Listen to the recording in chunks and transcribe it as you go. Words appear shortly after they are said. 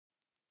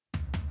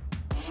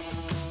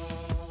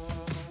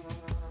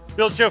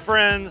Build Show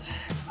friends,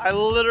 I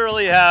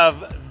literally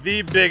have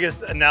the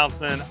biggest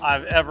announcement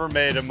I've ever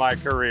made in my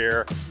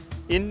career.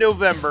 In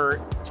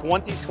November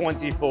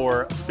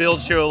 2024,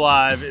 Build Show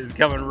Live is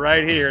coming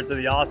right here to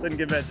the Austin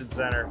Convention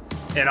Center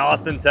in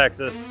Austin,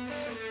 Texas.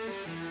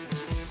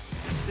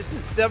 This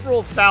is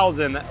several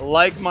thousand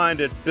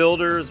like-minded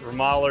builders,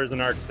 remodelers,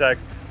 and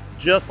architects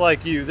just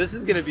like you. This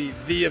is gonna be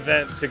the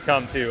event to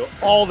come to.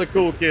 All the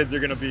cool kids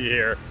are gonna be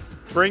here.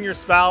 Bring your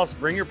spouse,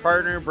 bring your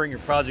partner, bring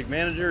your project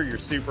manager, your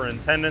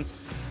superintendents.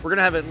 We're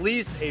gonna have at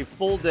least a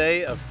full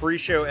day of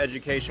pre-show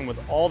education with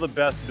all the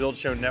best Build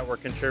Show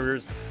Network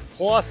contributors,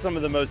 plus some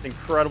of the most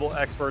incredible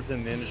experts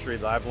in the industry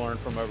that I've learned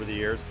from over the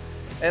years.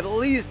 At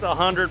least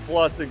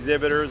 100+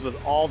 exhibitors with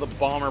all the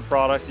bomber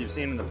products you've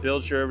seen in the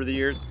Build Show over the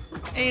years,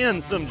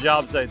 and some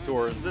job site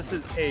tours. This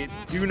is a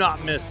do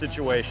not miss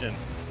situation.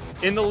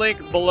 In the link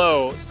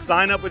below,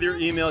 sign up with your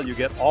email. You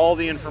get all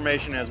the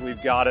information as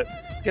we've got it.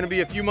 It's gonna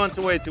be a few months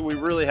away till we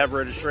really have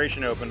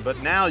registration open, but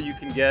now you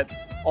can get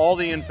all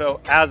the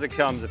info as it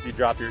comes if you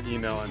drop your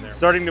email in there.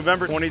 Starting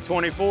November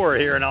 2024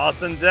 here in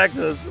Austin,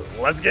 Texas,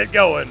 let's get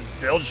going.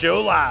 Build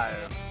Show Live.